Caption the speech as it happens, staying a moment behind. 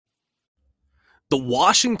The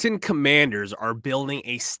Washington Commanders are building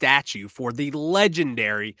a statue for the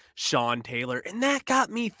legendary Sean Taylor, and that got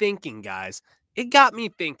me thinking, guys. It got me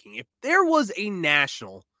thinking, if there was a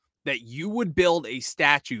national that you would build a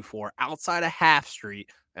statue for outside of Half Street,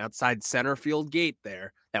 outside Center Field Gate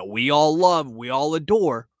there, that we all love, we all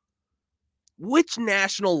adore, which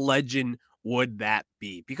national legend would that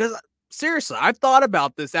be? Because seriously, I've thought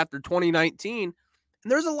about this after 2019,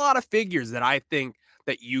 and there's a lot of figures that I think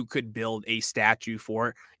that you could build a statue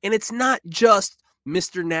for. And it's not just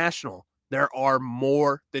Mr. National. There are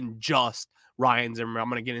more than just Ryan Zimmerman. I'm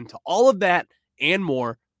going to get into all of that and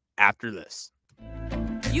more after this.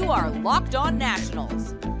 You are Locked On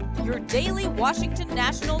Nationals, your daily Washington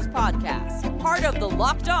Nationals podcast, part of the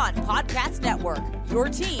Locked On Podcast Network, your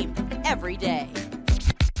team every day.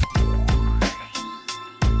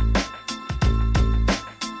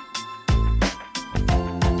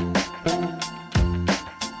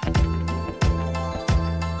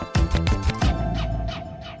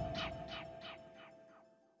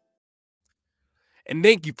 And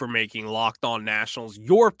thank you for making Locked On Nationals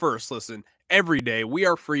your first listen every day. We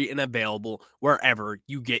are free and available wherever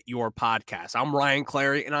you get your podcasts. I'm Ryan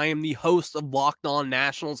Clary, and I am the host of Locked On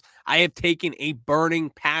Nationals. I have taken a burning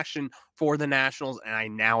passion for the Nationals, and I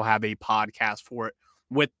now have a podcast for it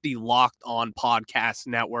with the Locked On Podcast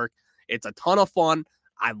Network. It's a ton of fun.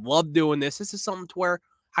 I love doing this. This is something to where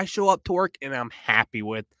I show up to work and I'm happy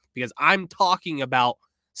with because I'm talking about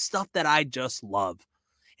stuff that I just love.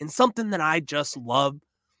 And something that I just love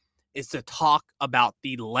is to talk about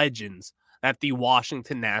the legends that the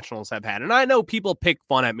Washington Nationals have had. And I know people pick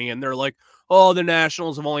fun at me and they're like, oh, the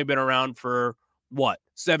Nationals have only been around for,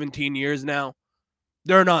 17 years now?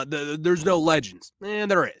 They're not, there's no legends. And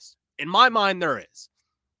there is. In my mind, there is.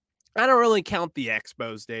 I don't really count the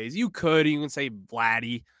Expos days. You can say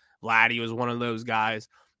Vladdy. Vladdy was one of those guys.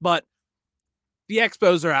 But the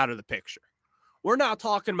Expos are out of the picture. We're now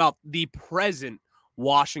talking about the present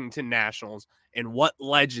Washington Nationals and what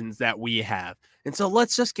legends that we have. And so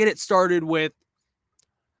let's just get it started with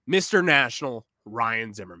Mr. National,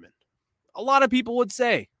 Ryan Zimmerman. A lot of people would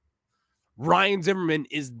say Ryan Zimmerman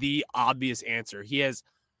is the obvious answer. He has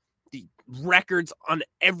the records on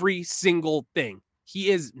every single thing. He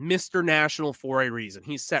is Mr. National for a reason.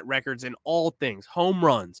 He's set records in all things: home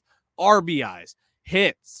runs, RBIs,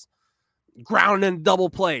 hits, ground and double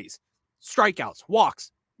plays, strikeouts,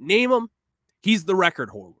 walks, name them. He's the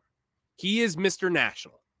record holder. He is Mr.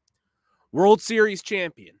 National. World Series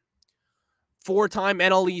champion. 4-time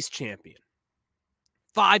NL East champion.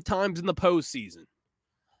 5 times in the postseason.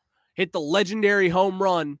 Hit the legendary home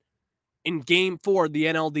run in Game 4 of the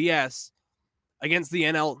NLDS against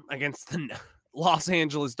the Los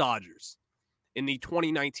Angeles Dodgers in the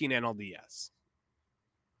 2019 NLDS.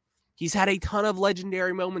 He's had a ton of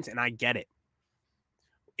legendary moments, and I get it.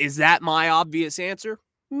 Is that my obvious answer?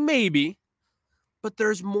 Maybe. But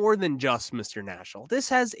there's more than just Mr. National. This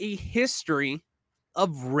has a history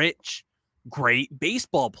of rich, great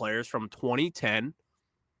baseball players from 2010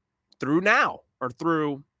 through now, or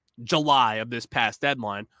through July of this past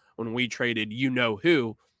deadline when we traded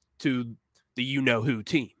you-know-who to the you-know-who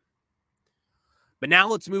team. But now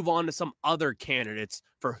let's move on to some other candidates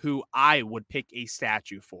for who I would pick a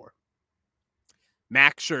statue for.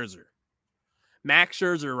 Max Scherzer. Max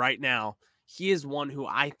Scherzer right now, he is one who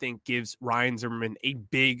I think gives Ryan Zimmerman a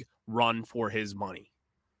big run for his money.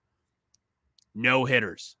 No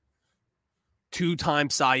hitters. 2-time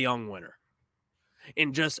Cy Young winner.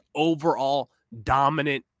 And just overall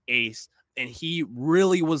dominant ace. And he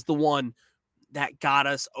really was the one that got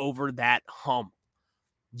us over that hump.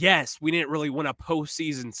 Yes, we didn't really win a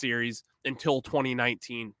postseason series until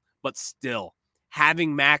 2019. But still,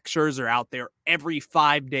 having Max Scherzer out there every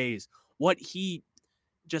 5 days, what he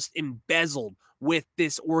just embezzled with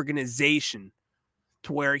this organization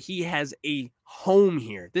to where he has a home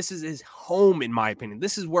here. This is his home, in my opinion.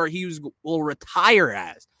 This is where he will retire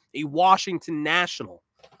as a Washington National.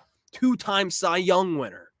 2-time Cy Young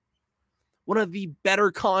winner. One of the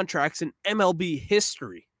better contracts in MLB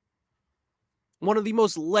history. One of the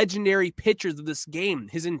most legendary pitchers of this game.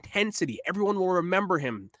 His intensity. Everyone will remember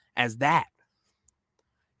him as that.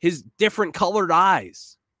 His different colored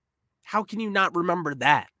eyes. How can you not remember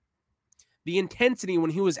that? The intensity when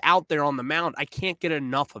he was out there on the mound, I can't get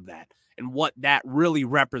enough of that and what that really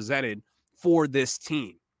represented for this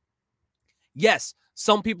team. Yes,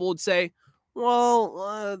 some people would say,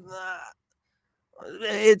 well,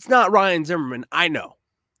 it's not Ryan Zimmerman. I know.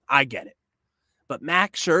 I get it. But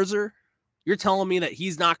Max Scherzer, you're telling me that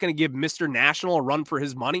he's not going to give Mr. National a run for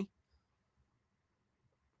his money?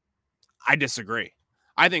 I disagree.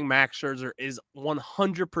 I think Max Scherzer is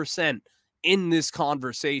 100% in this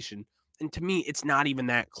conversation. And to me, it's not even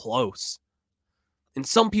that close. And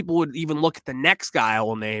some people would even look at the next guy I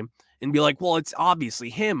will name and be like, well, it's obviously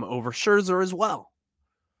him over Scherzer as well.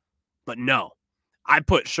 But no, I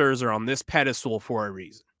put Scherzer on this pedestal for a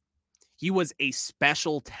reason. He was a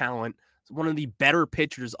special talent, one of the better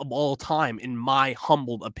pitchers of all time, in my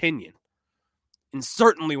humbled opinion. And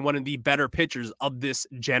certainly one of the better pitchers of this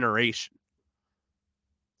generation.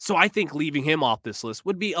 So I think leaving him off this list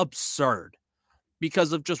would be absurd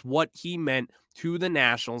because of just what he meant to the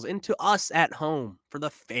Nationals and to us at home, for the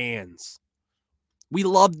fans. We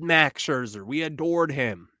loved Max Scherzer. We adored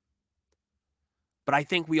him. But I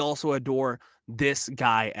think we also adore this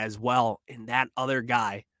guy as well. And that other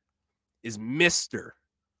guy is Mr.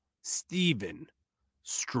 Stephen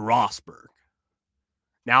Strasburg.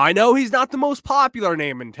 Now, I know he's not the most popular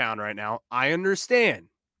name in town right now. I understand.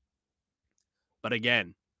 But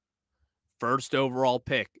again, first overall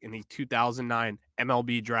pick in the 2009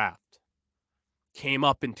 MLB draft. Came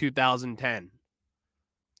up in 2010.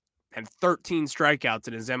 Had 13 strikeouts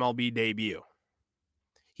in his MLB debut.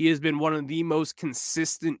 He has been one of the most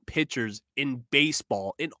consistent pitchers in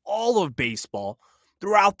baseball, in all of baseball,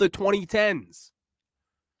 throughout the 2010s.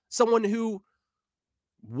 Someone who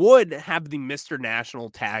would have the Mr. National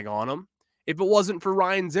tag on him if it wasn't for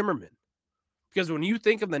Ryan Zimmerman. Because when you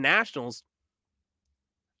think of the Nationals,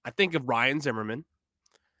 I think of Ryan Zimmerman,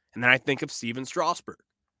 and then I think of Stephen Strasburg.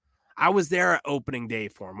 I was there at opening day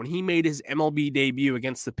for him when he made his MLB debut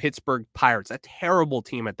against the Pittsburgh Pirates, a terrible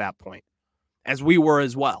team at that point, as we were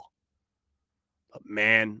as well. But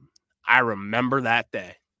man, I remember that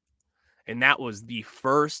day. And that was the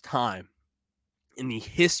first time in the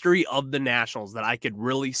history of the Nationals that I could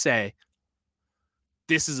really say,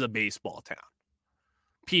 this is a baseball town.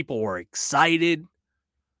 People were excited.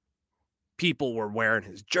 People were wearing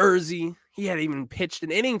his jersey. He hadn't even pitched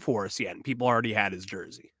an inning for us yet, and people already had his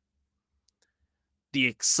jersey. The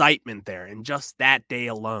excitement there, and just that day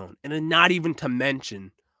alone. And then not even to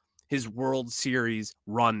mention his World Series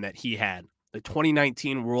run that he had. The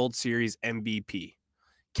 2019 World Series MVP.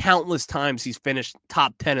 Countless times he's finished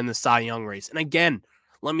top 10 in the Cy Young race. And again,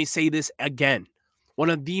 let me say this again. One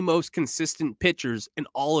of the most consistent pitchers in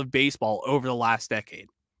all of baseball over the last decade.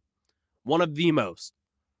 One of the most.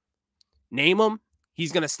 Name him,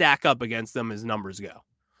 he's going to stack up against them as numbers go.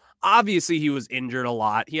 Obviously, he was injured a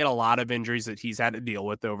lot. He had a lot of injuries that he's had to deal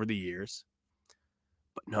with over the years.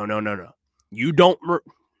 But no. You don't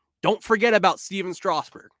forget about Stephen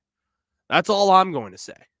Strasburg. That's all I'm going to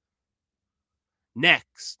say.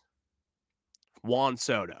 Next, Juan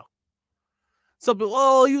Soto. So,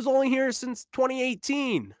 well, he was only here since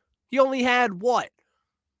 2018. He only had,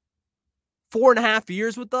 4.5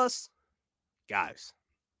 years with us? Guys,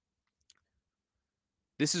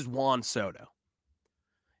 this is Juan Soto.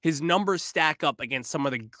 His numbers stack up against some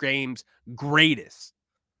of the game's greatest.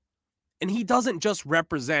 And he doesn't just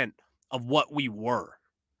represent of what we were.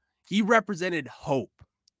 He represented hope.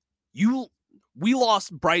 We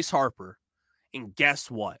lost Bryce Harper, and guess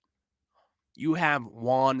what? You have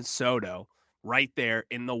Juan Soto right there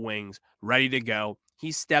in the wings, ready to go.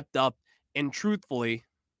 He stepped up, and truthfully,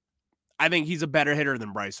 I think he's a better hitter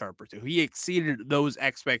than Bryce Harper, too. He exceeded those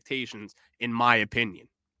expectations, in my opinion.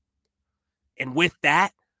 And with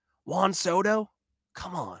that, Juan Soto,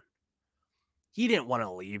 come on. He didn't want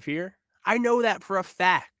to leave here. I know that for a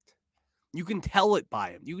fact. You can tell it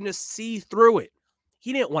by him. You can just see through it.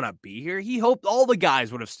 He didn't want to be here. He hoped all the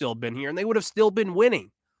guys would have still been here, and they would have still been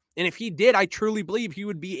winning. And if he did, I truly believe he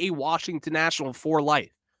would be a Washington National for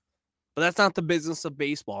life. But that's not the business of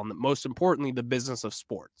baseball, and most importantly, the business of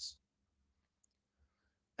sports.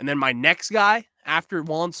 And then my next guy after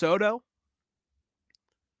Juan Soto,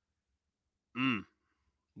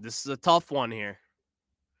 this is a tough one here.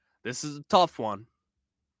 This is a tough one.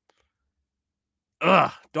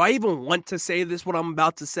 Do I even want to say this, what I'm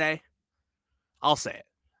about to say? I'll say it.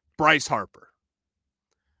 Bryce Harper.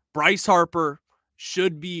 Bryce Harper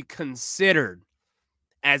should be considered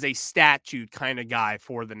as a statue kind of guy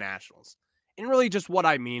for the Nationals. And really just what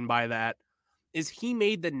I mean by that is he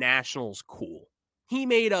made the Nationals cool. He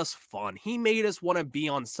made us fun. He made us want to be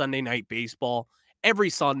on Sunday Night Baseball every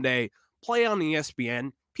Sunday, play on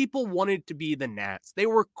ESPN. People wanted to be the Nats. They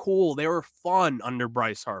were cool. They were fun under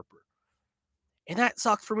Bryce Harper. And that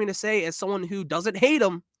sucks for me to say as someone who doesn't hate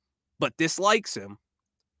him, but dislikes him.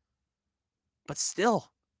 But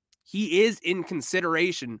still, he is in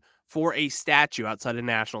consideration for a statue outside of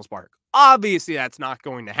Nationals Park. Obviously, that's not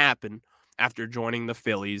going to happen after joining the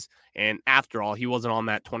Phillies. And after all, he wasn't on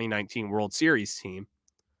that 2019 World Series team.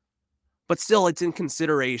 But still, it's in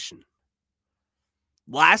consideration.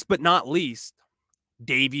 Last but not least,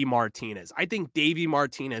 Davey Martinez. I think Davey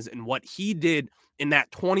Martinez and what he did in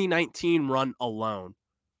that 2019 run alone,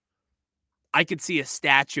 I could see a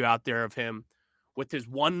statue out there of him with his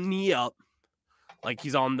one knee up, like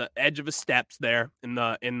he's on the edge of his steps there in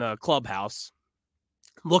the clubhouse,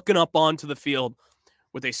 looking up onto the field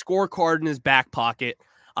with a scorecard in his back pocket,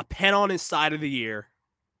 a pen on his side of the ear,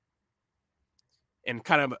 and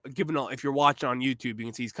kind of giving a, if you're watching on YouTube, you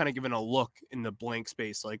can see he's kind of giving a look in the blank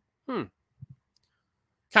space like,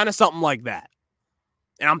 kind of something like that.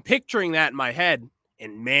 And I'm picturing that in my head,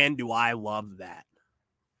 and man, do I love that.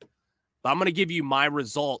 But I'm going to give you my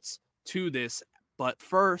results to this. But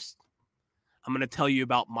first, I'm going to tell you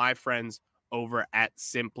about my friends over at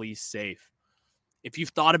Simply Safe. If you've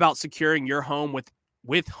thought about securing your home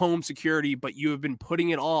with home security, but you have been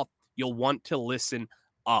putting it off, you'll want to listen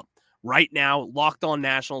up. Right now, Locked On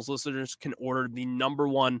Nationals listeners can order the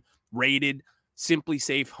 #1 rated Simply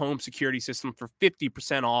Safe home security system for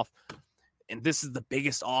 50% off. And this is the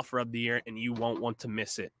biggest offer of the year, and you won't want to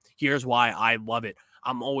miss it. Here's why I love it.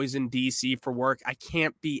 I'm always in DC for work. I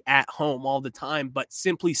can't be at home all the time, but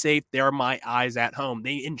Simply Safe, they're my eyes at home.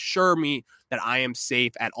 They ensure me that I am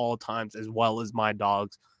safe at all times, as well as my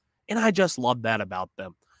dogs. And I just love that about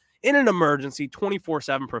them. In an emergency,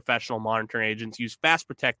 24/7 professional monitoring agents use Fast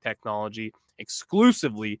Protect technology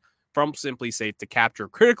exclusively from Simply Safe to capture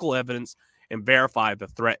critical evidence and verify the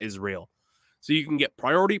threat is real. So you can get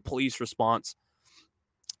priority police response.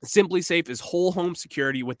 Simply Safe is whole home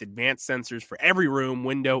security with advanced sensors for every room,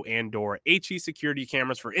 window, and door. HE security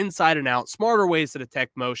cameras for inside and out. Smarter ways to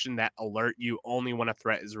detect motion that alert you only when a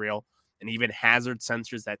threat is real. And even hazard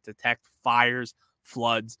sensors that detect fires,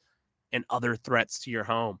 floods, and other threats to your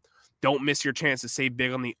home. Don't miss your chance to save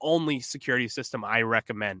big on the only security system I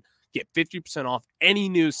recommend. Get 50% off any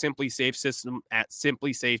new Simply Safe system at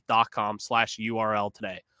simplysafe.com/URL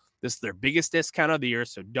today. This is their biggest discount of the year,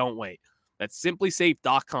 so don't wait. That's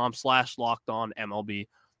simplysafe.com/LockedOnMLB.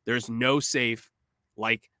 There's no safe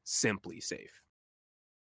like Simply Safe.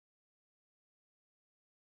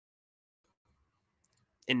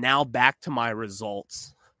 And now back to my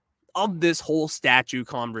results of this whole statue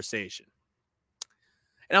conversation.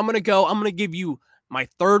 And I'm going to give you my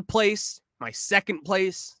third place, my second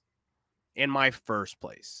place, and my first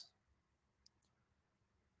place.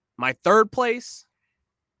 My third place,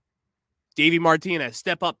 Davey Martinez,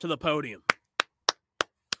 step up to the podium.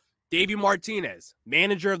 Davey Martinez,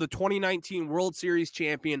 manager of the 2019 World Series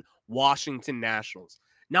champion Washington Nationals.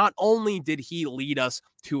 Not only did he lead us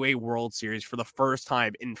to a World Series for the first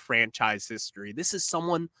time in franchise history, this is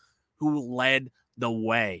someone who led the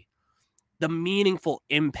way. The meaningful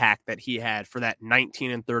impact that he had for that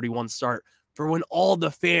 19-31 start, for when all the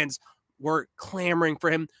fans were clamoring for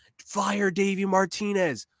him, fire Davey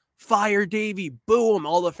Martinez, fire Davey, boo him.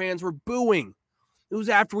 All the fans were booing. It was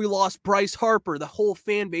after we lost Bryce Harper. The whole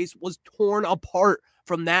fan base was torn apart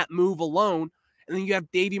from that move alone. And then you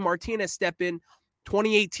have Davey Martinez step in.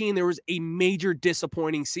 2018, there was a major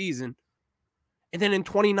disappointing season. And then in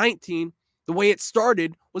 2019, the way it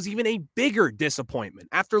started was even a bigger disappointment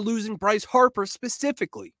after losing Bryce Harper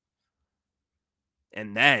specifically.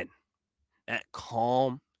 And then that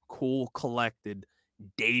calm, cool, collected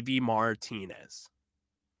Davey Martinez.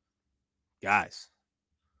 Guys,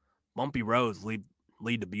 bumpy roads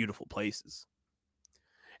lead to beautiful places.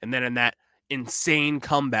 And then in that insane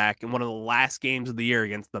comeback in one of the last games of the year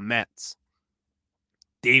against the Mets,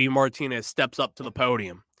 Davey Martinez steps up to the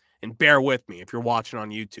podium. And bear with me if you're watching on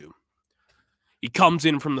YouTube. He comes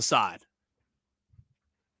in from the side.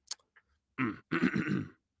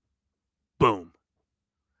 Boom.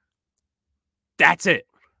 That's it.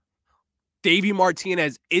 Davey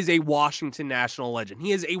Martinez is a Washington National legend.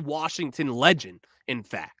 He is a Washington legend, in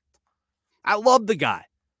fact. I love the guy.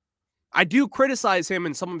 I do criticize him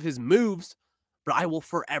in some of his moves, but I will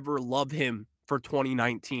forever love him for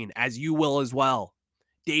 2019, as you will as well.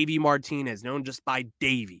 Davey Martinez, known just by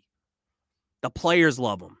Davey. The players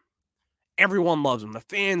love him. Everyone loves him. The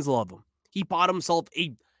fans love him. He bought himself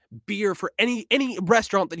a beer for any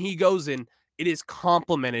restaurant that he goes in. It is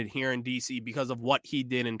complimented here in DC because of what he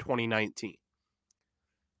did in 2019.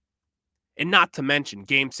 And not to mention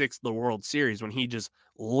Game 6 of the World Series when he just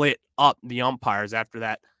lit up the umpires after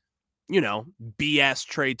that, BS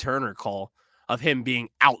Trey Turner call of him being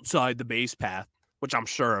outside the base path, which I'm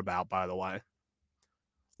sure about, by the way.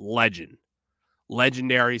 Legend.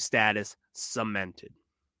 Legendary status cemented.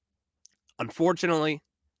 Unfortunately,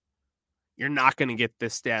 you're not going to get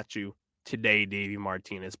this statue today, Davey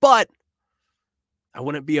Martinez, but I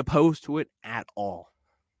wouldn't be opposed to it at all.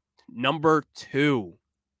 Number 2,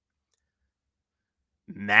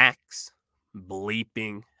 Max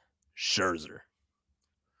bleeping Scherzer.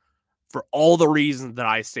 for all the reasons that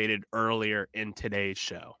I stated earlier in today's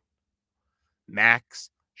show. Max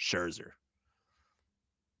Scherzer.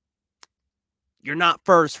 You're not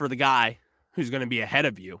first for the guy who's going to be ahead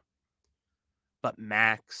of you, but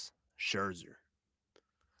Max Scherzer.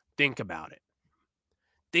 Think about it.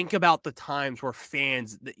 Think about the times where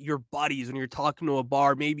fans, your buddies, when you're talking to a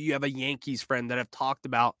bar, maybe you have a Yankees friend that have talked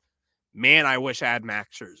about, man, I wish I had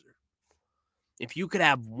Max Scherzer. If you could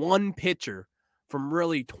have one pitcher from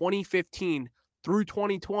really 2015 through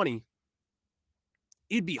 2020,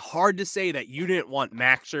 it'd be hard to say that you didn't want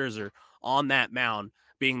Max Scherzer on that mound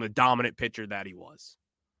being the dominant pitcher that he was.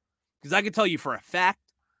 Because I can tell you for a fact,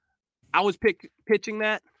 I was pitching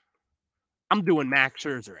that, I'm doing Max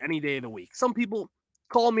Scherzer any day of the week. Some people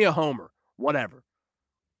call me a homer, whatever.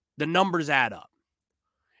 The numbers add up.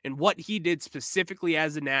 And what he did specifically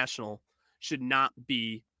as a National should not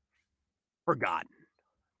be forgotten.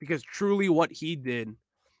 Because truly what he did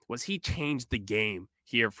was he changed the game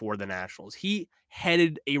here for the Nationals. He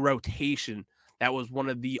headed a rotation that was one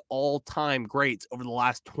of the all-time greats over the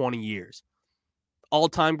last 20 years.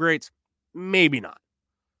 All-time greats? Maybe not.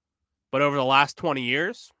 But over the last 20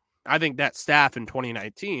 years, I think that staff in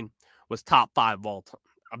 2019 was top 5 of all time,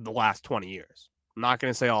 of the last 20 years. I'm not going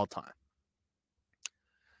to say all time.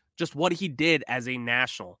 Just what he did as a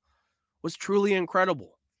National was truly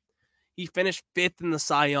incredible. He finished 5th in the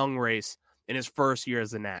Cy Young race in his first year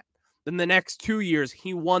as a Nat. Then the next 2 years,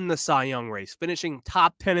 he won the Cy Young race, finishing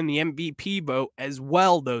top 10 in the MVP vote as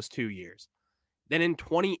well those 2 years. Then in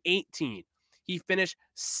 2018, he finished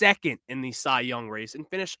 2nd in the Cy Young race and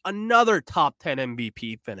finished another top 10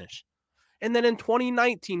 MVP finish. And then in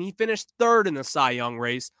 2019, he finished 3rd in the Cy Young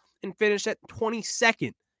race and finished at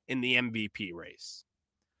 22nd in the MVP race.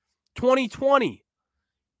 2020,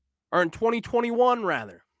 or in 2021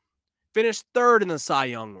 rather, finished 3rd in the Cy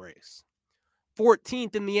Young race.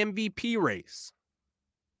 14th in the MVP race.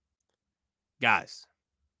 Guys,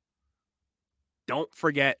 don't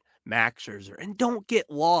forget Max Scherzer. And don't get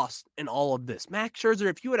lost in all of this. Max Scherzer,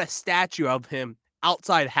 if you had a statue of him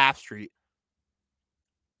outside Half Street,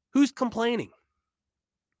 who's complaining?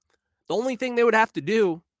 The only thing they would have to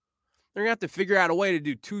do, they're going to have to figure out a way to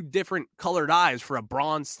do 2 different colored eyes for a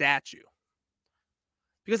bronze statue.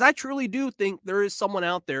 Because I truly do think there is someone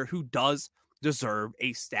out there who does deserve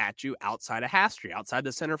a statue outside of Half Street, outside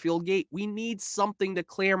the center field gate. We need something to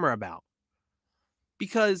clamor about.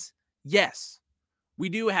 Because, yes, we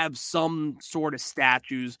do have some sort of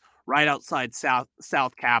statues right outside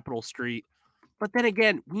South Capitol Street. But then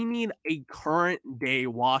again, we need a current day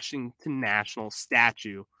Washington National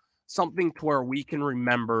statue, something to where we can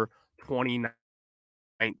remember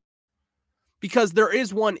 2019. Because there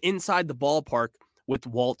is one inside the ballpark with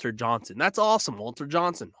Walter Johnson. That's awesome. Walter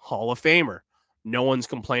Johnson, Hall of Famer. No one's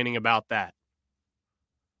complaining about that.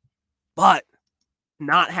 But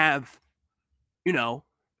not have,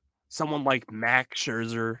 someone like Max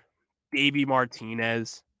Scherzer, Davey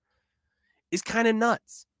Martinez is kind of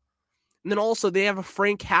nuts. And then also they have a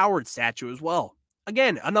Frank Howard statue as well.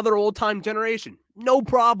 Again, another old-time generation. No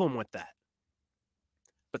problem with that.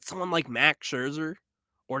 But someone like Max Scherzer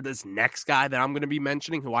or this next guy that I'm going to be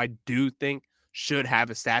mentioning who I do think should have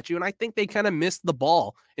a statue, and I think they kind of missed the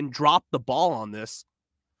ball and dropped the ball on this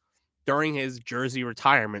during his jersey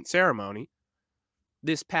retirement ceremony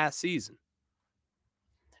this past season.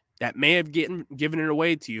 That may have given it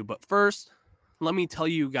away to you, but first, let me tell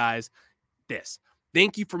you guys this.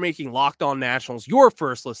 Thank you for making Locked On Nationals your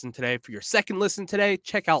first listen today. For your second listen today,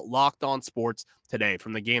 check out Locked On Sports today.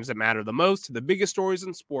 From the games that matter the most to the biggest stories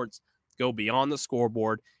in sports, go beyond the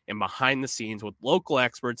scoreboard and behind the scenes with local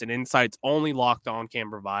experts and insights only Locked On can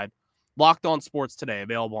provide. Locked On Sports today,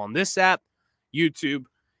 available on this app, YouTube,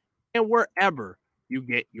 and wherever you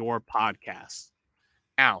get your podcasts.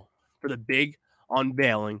 Now, for the big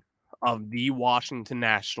unveiling of the Washington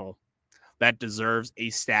National that deserves a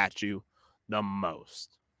statue the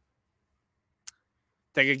most.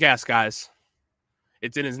 Take a guess, guys.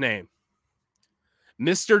 It's in his name.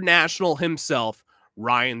 Mr. National himself,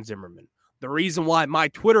 Ryan Zimmerman. The reason why my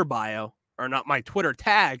Twitter bio, or not my Twitter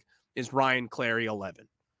tag, is Ryan Clary 11.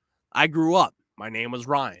 I grew up. My name was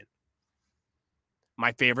Ryan.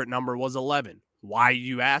 My favorite number was 11. Why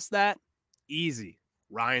you ask that? Easy.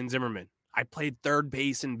 Ryan Zimmerman. I played third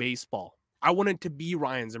base in baseball. I wanted to be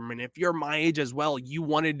Ryan Zimmerman. If you're my age as well, you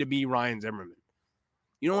wanted to be Ryan Zimmerman.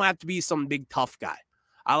 You don't have to be some big tough guy.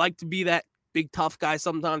 I like to be that big tough guy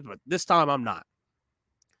sometimes, but this time I'm not.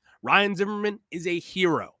 Ryan Zimmerman is a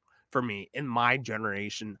hero for me in my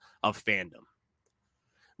generation of fandom.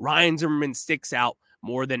 Ryan Zimmerman sticks out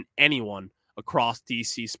more than anyone across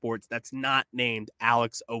DC sports that's not named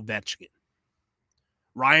Alex Ovechkin.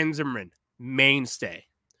 Ryan Zimmerman, mainstay.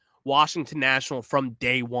 Washington National from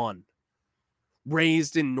day one.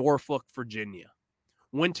 Raised in Norfolk, Virginia.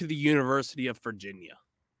 Went to the University of Virginia.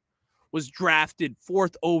 Was drafted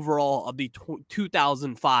 4th overall of the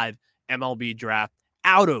 2005 MLB draft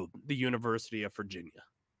out of the University of Virginia.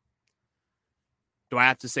 Do I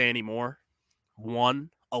have to say any more? One,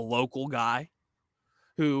 a local guy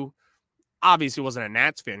who obviously wasn't a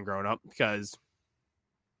Nats fan growing up because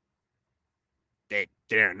they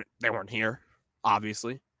weren't here,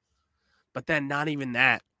 obviously. But then not even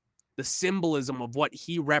that. The symbolism of what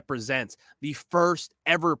he represents, the first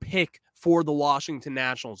ever pick for the Washington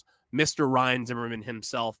Nationals, Mr. Ryan Zimmerman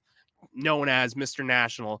himself, known as Mr.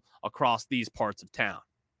 National across these parts of town.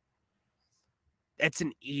 It's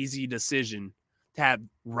an easy decision to have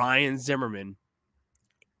Ryan Zimmerman,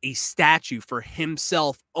 a statue for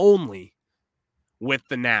himself only with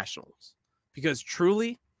the Nationals. Because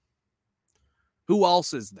truly, who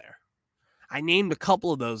else is there? I named a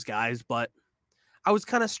couple of those guys, but I was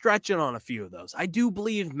kind of stretching on a few of those. I do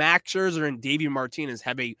believe Max Scherzer and Davey Martinez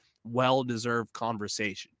have a well-deserved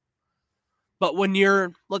conversation. But when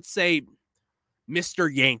you're, let's say,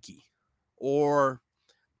 Mr. Yankee or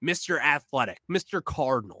Mr. Athletic, Mr.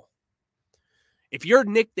 Cardinal, if you're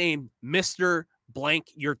nicknamed Mr.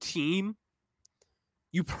 Blank your team,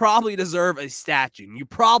 you probably deserve a statue. You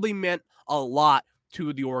probably meant a lot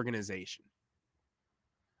to the organization.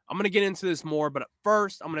 I'm going to get into this more, but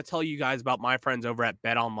first, I'm going to tell you guys about my friends over at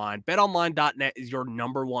BetOnline. BetOnline.net is your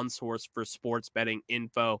number one source for sports betting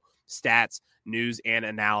info, stats, news, and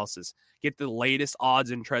analysis. Get the latest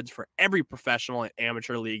odds and trends for every professional and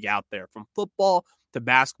amateur league out there. From football to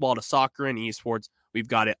basketball to soccer and esports, we've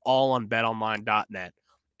got it all on BetOnline.net.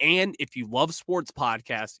 And if you love sports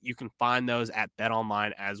podcasts, you can find those at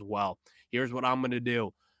BetOnline as well. Here's what I'm going to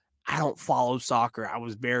do. I don't follow soccer. I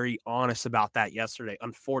was very honest about that yesterday,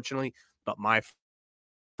 unfortunately, but my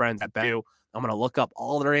friends at Bet do. I'm going to look up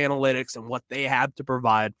all their analytics and what they have to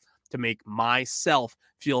provide to make myself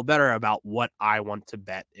feel better about what I want to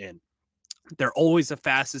bet in. They're always the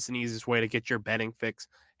fastest and easiest way to get your betting fix.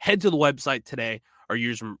 Head to the website today or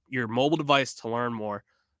use your mobile device to learn more.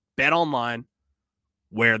 Bet online,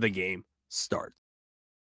 where the game starts.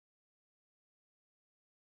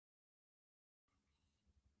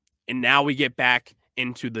 And now we get back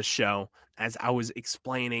into the show as I was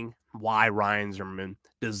explaining why Ryan Zimmerman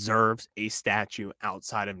deserves a statue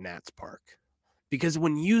outside of Nats Park. Because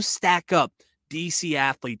when you stack up DC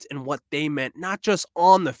athletes and what they meant, not just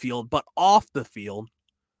on the field, but off the field,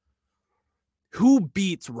 who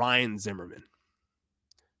beats Ryan Zimmerman?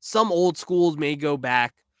 Some old schools may go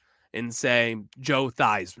back and say Joe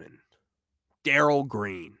Theismann, Darryl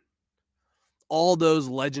Green, all those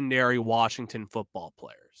legendary Washington football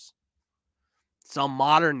players. Some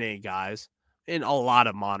modern day guys, and a lot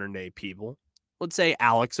of modern day people, would say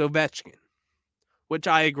Alex Ovechkin, which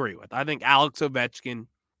I agree with. I think Alex Ovechkin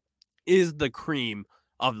is the cream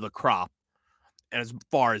of the crop as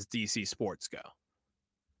far as DC sports go.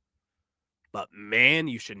 But man,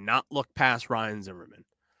 you should not look past Ryan Zimmerman,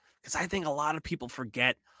 because I think a lot of people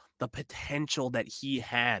forget the potential that he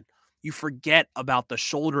had. You forget about the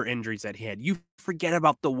shoulder injuries that he had. You forget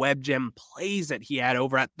about the web gem plays that he had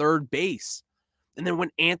over at third base. And then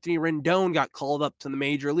when Anthony Rendon got called up to the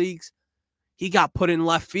major leagues, he got put in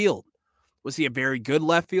left field. Was he a very good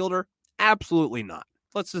left fielder? Absolutely not.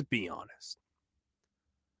 Let's just be honest.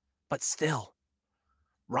 But still,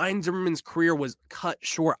 Ryan Zimmerman's career was cut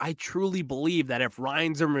short. I truly believe that if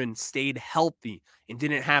Ryan Zimmerman stayed healthy and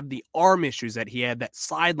didn't have the arm issues that he had that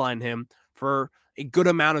sidelined him for a good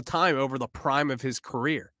amount of time over the prime of his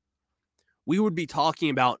career, we would be talking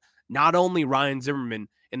about not only Ryan Zimmerman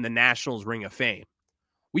in the Nationals Ring of Fame,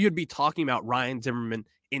 we would be talking about Ryan Zimmerman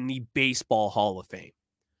in the Baseball Hall of Fame.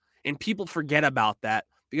 And people forget about that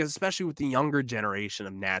because, especially with the younger generation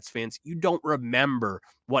of Nats fans, you don't remember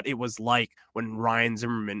what it was like when Ryan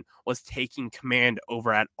Zimmerman was taking command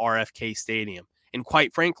over at RFK Stadium. And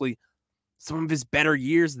quite frankly, some of his better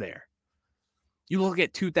years there. You look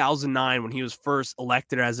at 2009 when he was first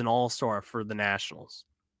elected as an all-star for the Nationals.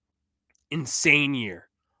 Insane year.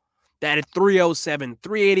 That had 307,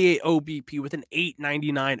 388 OBP with an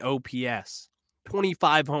 899 OPS,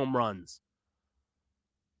 25 home runs.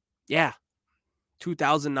 Yeah,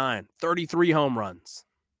 2009, 33 home runs.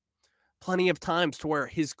 Plenty of times to where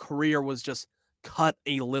his career was just cut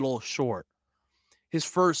a little short. His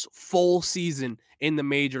first full season in the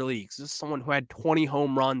major leagues. This is someone who had 20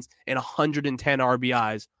 home runs and 110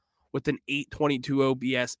 RBIs with an 822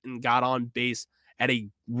 OPS and got on base at a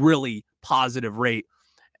really positive rate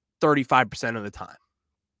 35% of the time.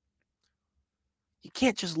 You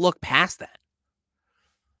can't just look past that.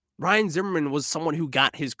 Ryan Zimmerman was someone who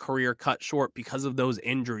got his career cut short because of those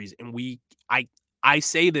injuries. And I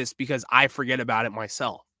say this because I forget about it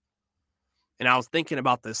myself. And I was thinking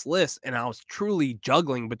about this list, and I was truly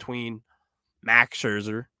juggling between Max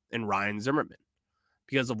Scherzer and Ryan Zimmerman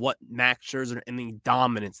because of what Max Scherzer and the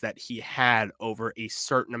dominance that he had over a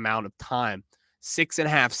certain amount of time,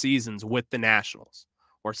 6.5 seasons with the Nationals,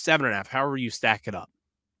 or 7.5, however you stack it up.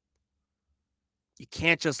 You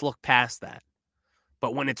can't just look past that.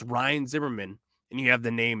 But when it's Ryan Zimmerman and you have the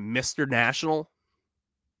name Mr. National,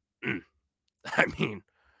 I mean,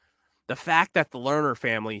 the fact that the Lerner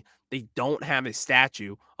family, they don't have a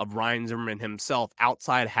statue of Ryan Zimmerman himself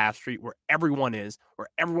outside Half Street where everyone is, where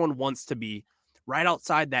everyone wants to be, right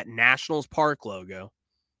outside that Nationals Park logo,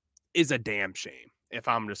 is a damn shame, if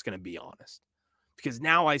I'm just going to be honest. Because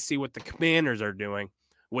now I see what the Commanders are doing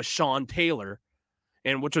with Sean Taylor,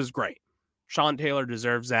 and which is great. Sean Taylor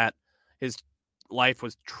deserves that. His life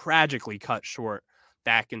was tragically cut short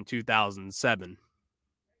back in 2007.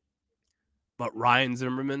 But Ryan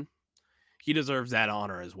Zimmerman, he deserves that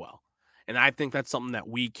honor as well. And I think that's something that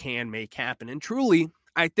we can make happen. And truly,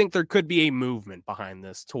 I think there could be a movement behind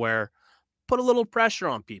this to where put a little pressure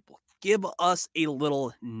on people. Give us a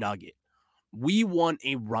little nugget. We want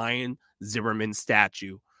a Ryan Zimmerman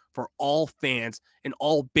statue for all fans and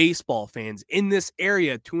all baseball fans in this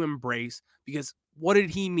area to embrace, because what did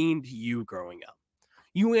he mean to you growing up?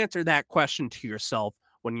 You answer that question to yourself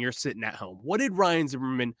when you're sitting at home. What did Ryan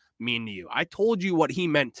Zimmerman mean to you? I told you what he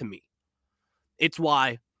meant to me. It's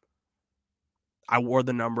why I wore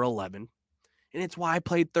the number 11, and it's why I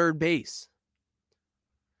played third base.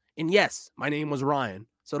 And yes, my name was Ryan,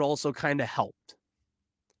 so it also kind of helped.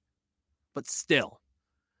 But still,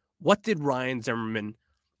 what did Ryan Zimmerman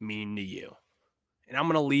mean to you? And I'm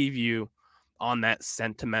going to leave you on that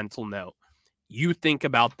sentimental note. You think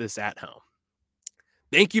about this at home.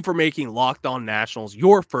 Thank you for making Locked On Nationals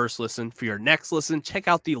your first listen. For your next listen, check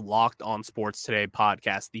out the Locked On Sports Today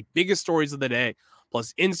podcast, the biggest stories of the day,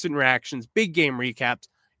 plus instant reactions, big game recaps,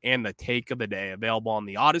 and the take of the day. Available on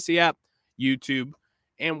the Odyssey app, YouTube,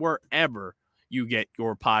 and wherever you get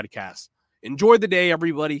your podcasts. Enjoy the day,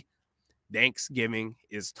 everybody. Thanksgiving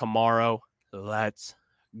is tomorrow. Let's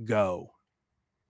go.